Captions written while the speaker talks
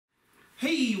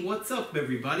Hey, what's up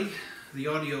everybody? The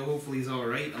audio hopefully is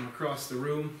alright. I'm across the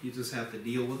room, you just have to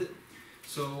deal with it.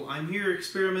 So I'm here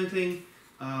experimenting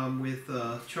with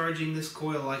charging this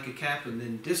coil like a cap and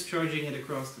then discharging it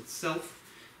across itself.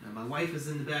 My wife is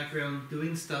in the background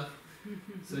doing stuff,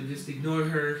 so just ignore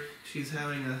her. She's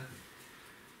having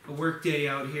a work day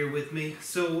out here with me.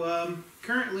 So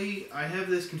currently I have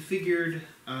this configured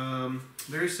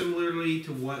very similarly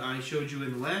to what I showed you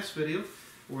in the last video,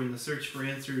 or in the search for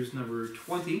answers number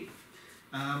 20.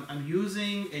 I'm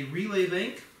using a relay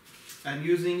bank. I'm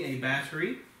using a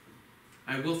battery.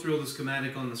 I will throw the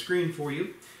schematic on the screen for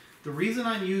you. The reason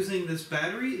I'm using this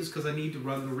battery is because I need to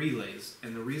run the relays.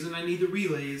 And the reason I need the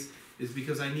relays is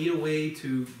because I need a way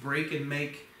to break and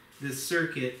make this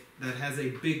circuit that has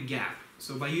a big gap.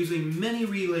 So by using many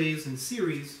relays in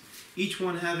series, each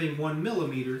one having 1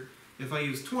 millimeter, if I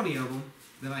use 20 of them,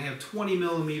 then I have 20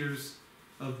 millimeters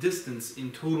of distance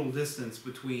in total distance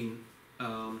between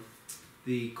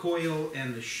the coil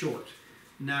and the short.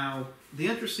 Now, the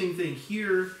interesting thing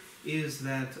here is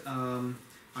that I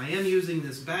am using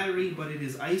this battery, but it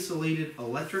is isolated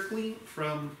electrically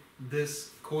from this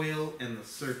coil and the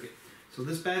circuit. So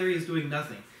this battery is doing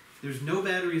nothing. There's no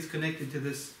batteries connected to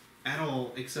this at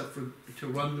all except for to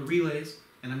run the relays,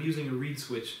 and I'm using a reed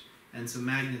switch and some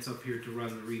magnets up here to run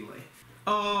the relay.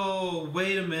 Oh,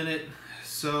 wait a minute.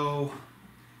 So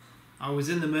I was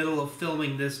in the middle of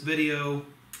filming this video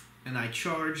and I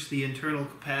charged the internal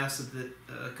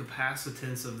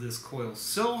capacitance of this coil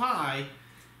so high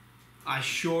I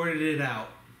shorted it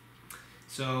out.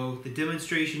 So the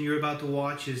demonstration you're about to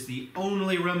watch is the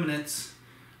only remnants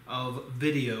of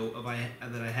video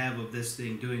that I have of this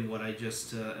thing doing what I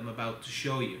just am about to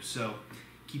show you. So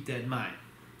keep that in mind.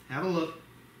 Have a look.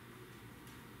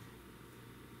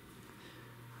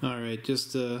 Alright,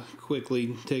 just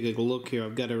quickly take a look here.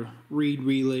 I've got a reed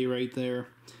relay right there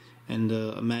and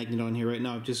a magnet on here. Right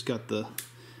now I've just got the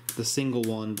single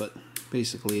one, but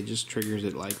basically it just triggers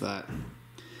it like that.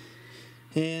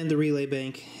 And the relay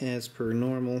bank as per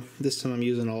normal. This time I'm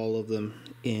using all of them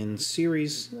in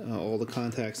series, all the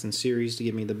contacts in series to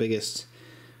give me the biggest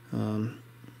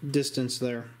distance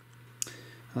there.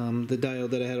 The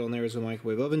diode that I had on there is a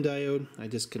microwave oven diode. I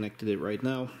disconnected it right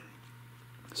now.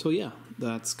 So yeah,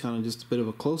 that's kind of just a bit of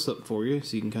a close-up for you,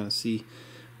 so you can kind of see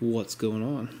what's going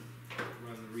on.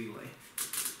 Run the relay.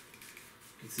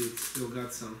 You can see it's still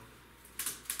got some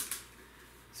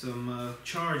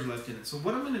charge left in it. So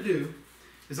what I'm going to do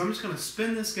is I'm just going to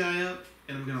spin this guy up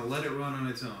and I'm going to let it run on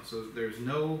its own. So there's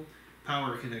no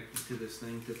power connected to this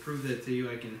thing. To prove that to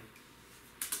you, I can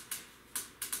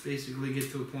basically get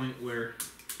to a point where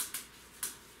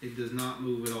it does not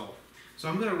move at all. So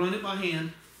I'm going to run it by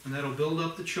hand, and that'll build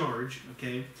up the charge,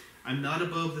 okay? I'm not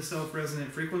above the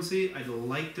self-resonant frequency. I'd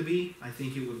like to be. I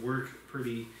think it would work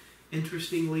pretty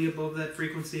interestingly above that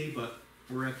frequency, but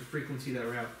we're at the frequency that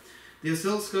we're at. The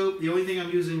oscilloscope, the only thing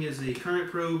I'm using is a current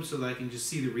probe so that I can just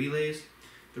see the relays.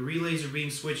 The relays are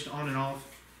being switched on and off,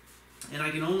 and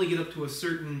I can only get up to a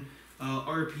certain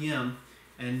RPM,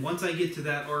 and once I get to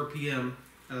that RPM,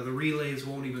 the relays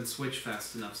won't even switch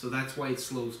fast enough, so that's why it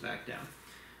slows back down.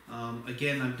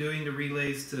 Again, I'm doing the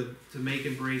relays to make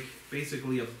and break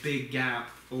basically a big gap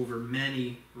over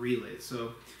many relays.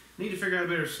 So I need to figure out a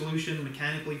better solution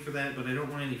mechanically for that, but I don't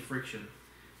want any friction.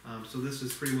 So this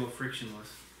is pretty well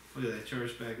frictionless. Look at that,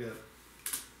 charged back up.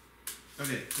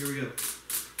 Okay, here we go.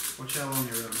 Watch how long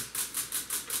it runs.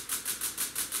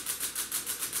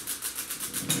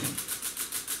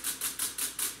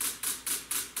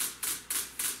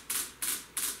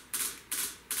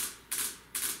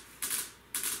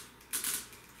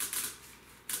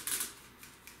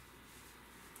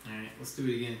 Alright, let's do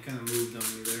it again. It kind of moved on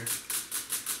me there.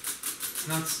 It's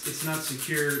not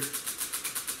secured. I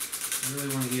really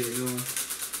want to get it going.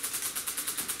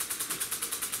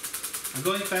 I'm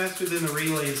going faster than the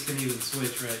relays can even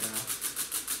switch right now.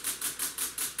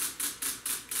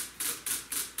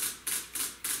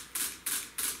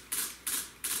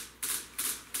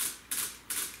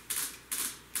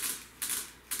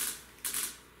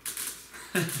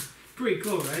 Pretty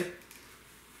cool, right?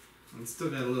 It's still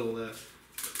got a little left.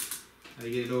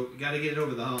 Gotta get it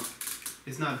over the hump.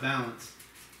 It's not balanced.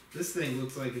 This thing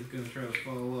looks like it's gonna try to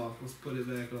fall off. Let's put it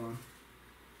back on.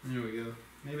 There we go.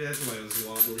 Maybe that's why it was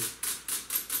wobbly.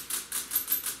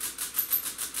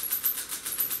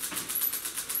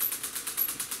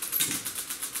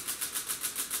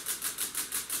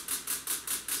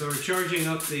 So we're charging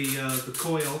up the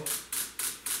coil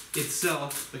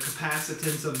itself, the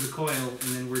capacitance of the coil,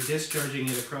 and then we're discharging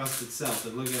it across itself.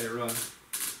 And look at it run.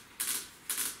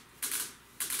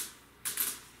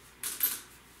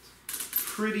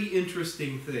 pretty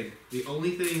interesting thing. The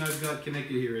only thing I've got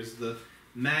connected here is the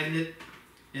magnet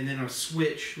and then a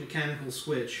switch, mechanical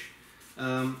switch.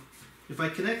 If I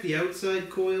connect the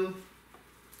outside coil,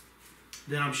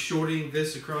 then I'm shorting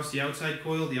this across the outside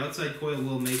coil. The outside coil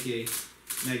will make a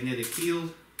magnetic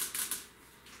field,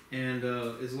 and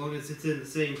as long as it's in the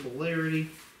same polarity,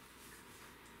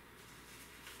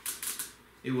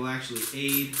 it will actually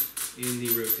aid in the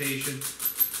rotation.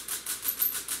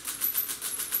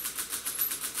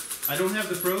 I don't have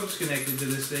the probes connected to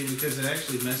this thing because it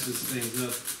actually messes things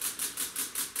up.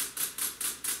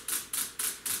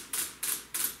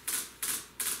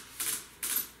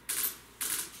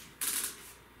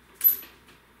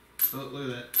 Oh, look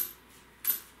at that.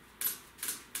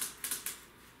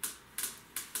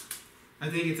 I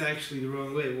think it's actually the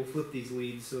wrong way. We'll flip these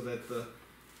leads so that the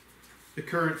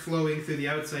current flowing through the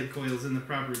outside coil is in the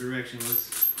proper direction.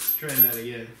 Let's try that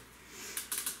again.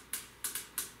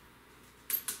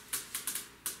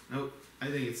 Nope, I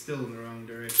think it's still in the wrong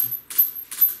direction.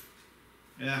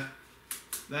 Yeah,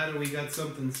 that or we got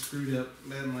something screwed up.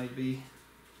 That might be.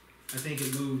 I think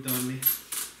it moved on me.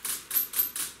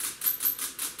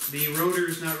 The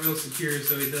rotor's not real secure,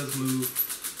 so it does move.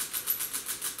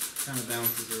 Kind of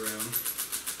bounces around.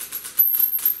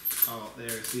 Oh,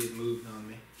 there, see, it moved on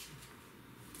me.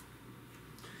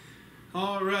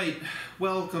 Alright,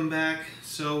 welcome back.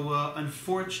 So,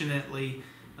 unfortunately,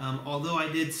 although I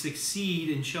did succeed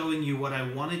in showing you what I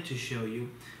wanted to show you,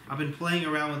 I've been playing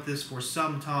around with this for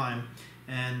some time,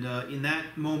 and in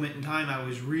that moment in time I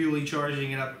was really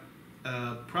charging it up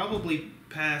probably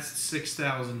past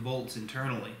 6,000 volts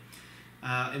internally.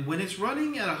 And when it's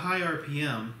running at a high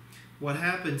RPM, what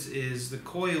happens is the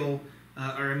coil,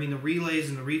 the relays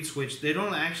and the reed switch, they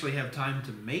don't actually have time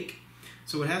to make.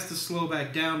 So it has to slow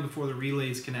back down before the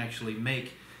relays can actually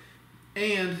make.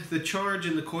 And the charge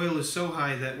in the coil is so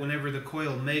high that whenever the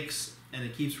coil makes and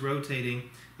it keeps rotating,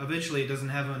 eventually it doesn't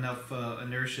have enough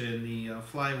inertia in the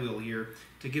flywheel here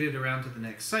to get it around to the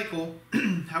next cycle.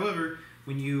 However,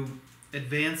 when you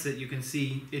advance it, you can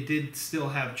see it did still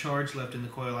have charge left in the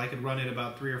coil. I could run it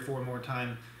about 3 or 4 more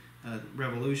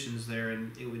revolutions there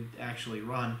and it would actually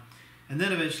run. And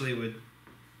then eventually it would,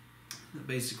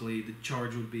 basically the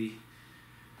charge would be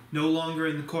no longer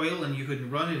in the coil and you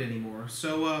couldn't run it anymore.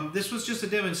 So this was just a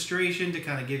demonstration to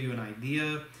kind of give you an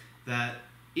idea that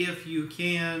if you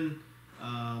can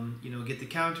get the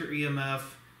counter EMF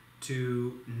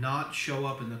to not show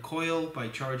up in the coil by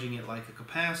charging it like a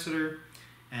capacitor,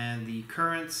 and the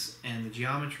currents and the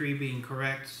geometry being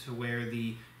correct to where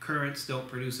the currents don't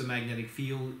produce a magnetic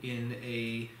field in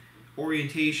a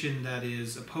orientation that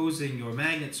is opposing your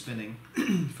magnet spinning.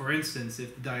 For instance,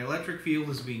 if the dielectric field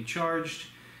is being charged,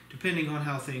 depending on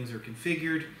how things are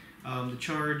configured, the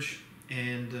charge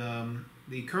and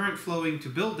the current flowing to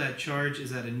build that charge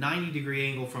is at a 90-degree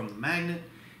angle from the magnet,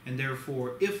 and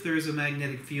therefore if there is a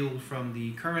magnetic field from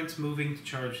the currents moving to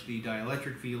charge the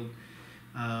dielectric field,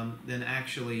 then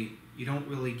actually you don't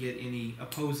really get any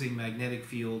opposing magnetic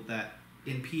field that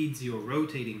impedes your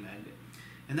rotating magnet.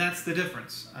 And that's the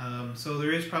difference. So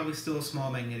there is probably still a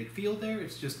small magnetic field there,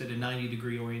 it's just at a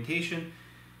 90-degree orientation,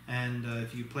 and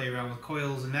if you play around with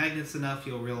coils and magnets enough,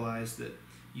 you'll realize that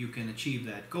you can achieve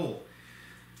that goal.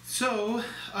 So,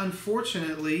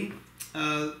 unfortunately,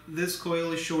 this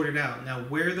coil is shorted out. Now,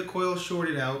 where the coil is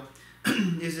shorted out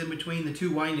is in between the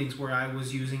 2 windings where I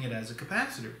was using it as a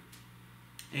capacitor.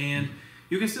 And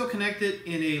you can still connect it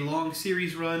in a long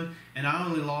series run, and I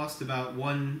only lost about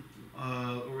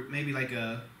or maybe like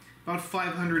about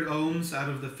 500 ohms out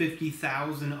of the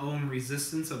 50,000 ohm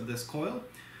resistance of this coil.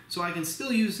 So I can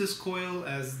still use this coil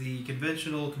as the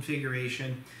conventional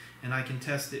configuration, and I can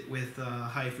test it with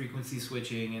high frequency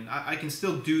switching, and I can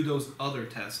still do those other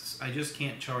tests. I just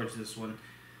can't charge this one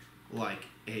like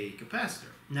a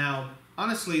capacitor. Now,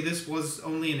 honestly, this was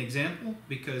only an example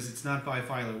because it's not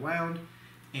bifilar wound,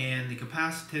 and the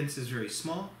capacitance is very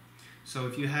small. So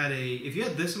if you had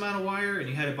this amount of wire and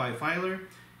you had a bifilar,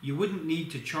 you wouldn't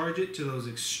need to charge it to those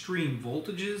extreme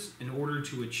voltages in order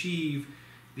to achieve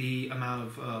the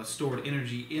amount of stored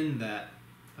energy in that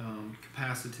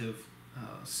capacitive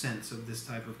sense of this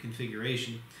type of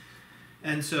configuration.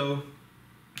 And so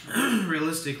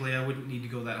realistically I wouldn't need to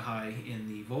go that high in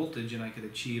the voltage, and I could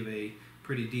achieve a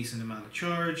pretty decent amount of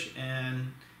charge,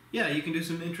 and yeah, you can do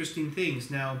some interesting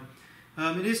things. Now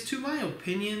it is, to my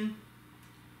opinion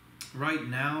right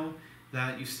now,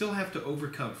 that you still have to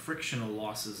overcome frictional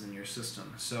losses in your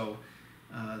system. So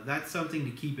that's something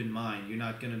to keep in mind. You're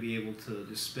not going to be able to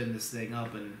just spin this thing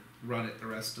up and run it the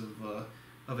rest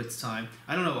of its time.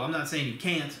 I don't know, I'm not saying you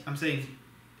can't, I'm saying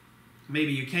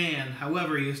maybe you can,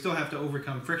 however you still have to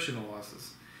overcome frictional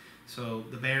losses. So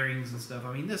the bearings and stuff,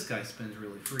 I mean, this guy spins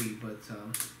really free, but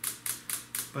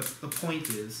the point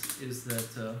is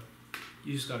that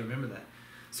you just got to remember that.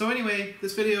 So anyway,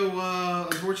 this video,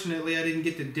 unfortunately, I didn't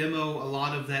get to demo a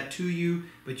lot of that to you,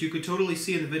 but you could totally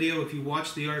see in the video if you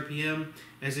watch the RPM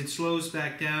as it slows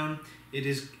back down. It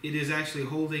is actually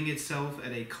holding itself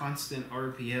at a constant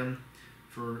RPM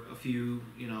for a few,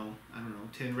 you know, I don't know,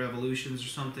 10 revolutions or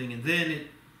something, and then it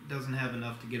doesn't have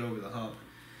enough to get over the hump.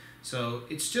 So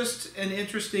it's just an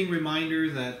interesting reminder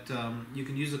that you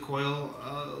can use a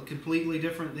coil completely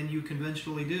different than you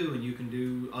conventionally do, and you can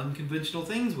do unconventional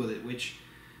things with it, which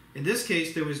in this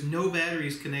case there was no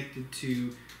batteries connected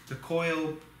to the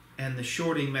coil, and the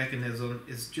shorting mechanism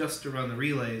is just to run the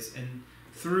relays, and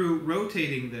through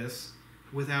rotating this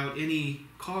without any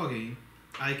cogging,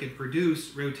 I can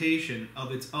produce rotation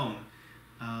of its own.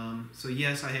 So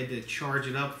yes, I had to charge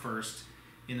it up first,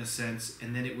 in a sense,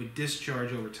 and then it would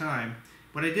discharge over time.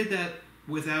 But I did that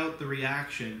without the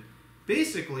reaction,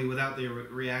 basically without the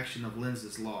reaction of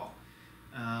Lenz's law.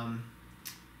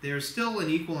 There's still an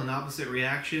equal and opposite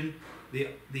reaction. The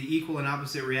equal and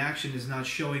opposite reaction is not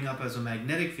showing up as a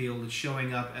magnetic field, it's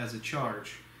showing up as a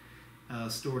charge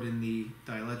stored in the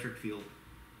dielectric field.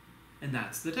 And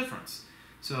that's the difference.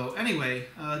 So anyway,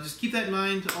 just keep that in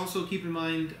mind. Also keep in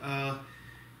mind,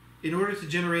 in order to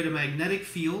generate a magnetic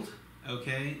field,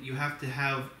 okay, you have to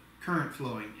have current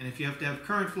flowing. And if you have to have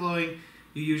current flowing,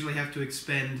 you usually have to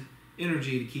expend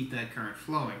energy to keep that current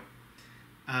flowing.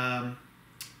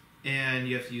 And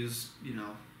you have to use, you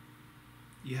know,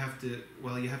 you have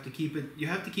to keep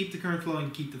the current flowing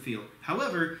to keep the field.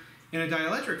 However, in a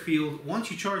dielectric field,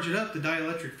 once you charge it up, the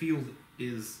dielectric field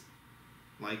is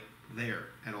like there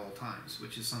at all times,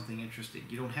 which is something interesting.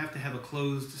 You don't have to have a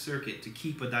closed circuit to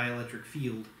keep a dielectric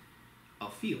field a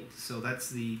field. So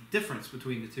that's the difference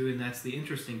between the two, and that's the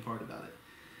interesting part about it.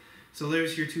 So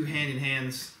there's your two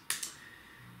hand-in-hands.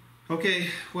 Okay,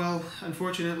 well,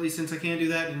 unfortunately, since I can't do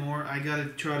that anymore, I gotta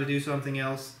try to do something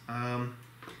else.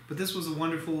 But this was a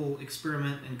wonderful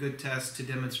experiment and good test to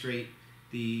demonstrate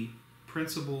the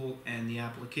principle and the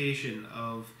application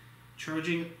of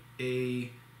charging a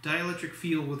dielectric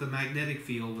field with a magnetic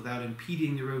field without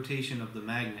impeding the rotation of the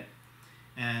magnet.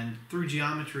 And through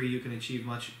geometry, you can achieve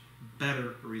much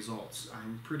better results.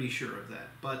 I'm pretty sure of that.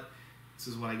 But this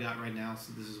is what I got right now,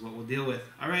 so this is what we'll deal with.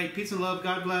 All right, peace and love.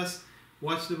 God bless.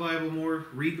 Watch the Bible more.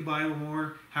 Read the Bible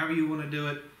more. However you want to do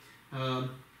it.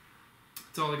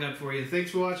 That's all I got for you.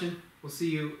 Thanks for watching. We'll see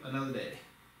you another day.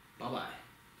 Bye-bye.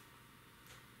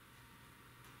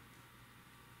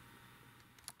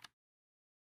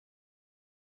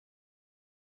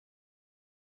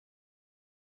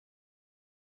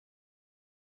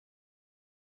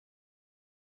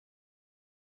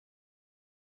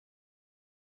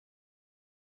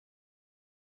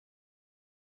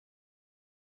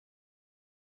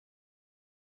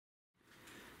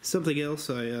 Something else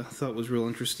I thought was real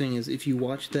interesting is if you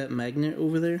watch that magnet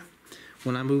over there,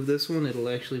 when I move this one, it'll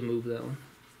actually move that one.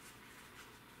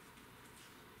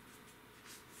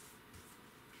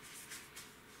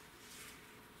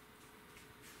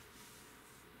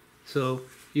 So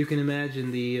you can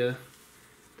imagine the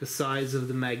size of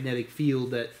the magnetic field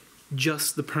that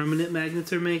just the permanent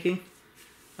magnets are making.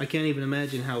 I can't even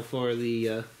imagine how far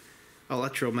the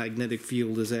electromagnetic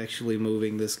field is actually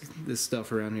moving this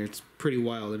stuff around here. It's pretty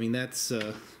wild. I mean, that's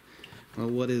well,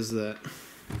 what is that?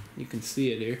 You can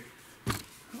see it here.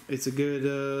 It's a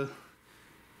good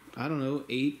I don't know,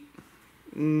 8,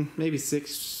 maybe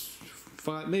 6,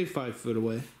 5, maybe 5 foot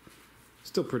away.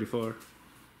 Still pretty far.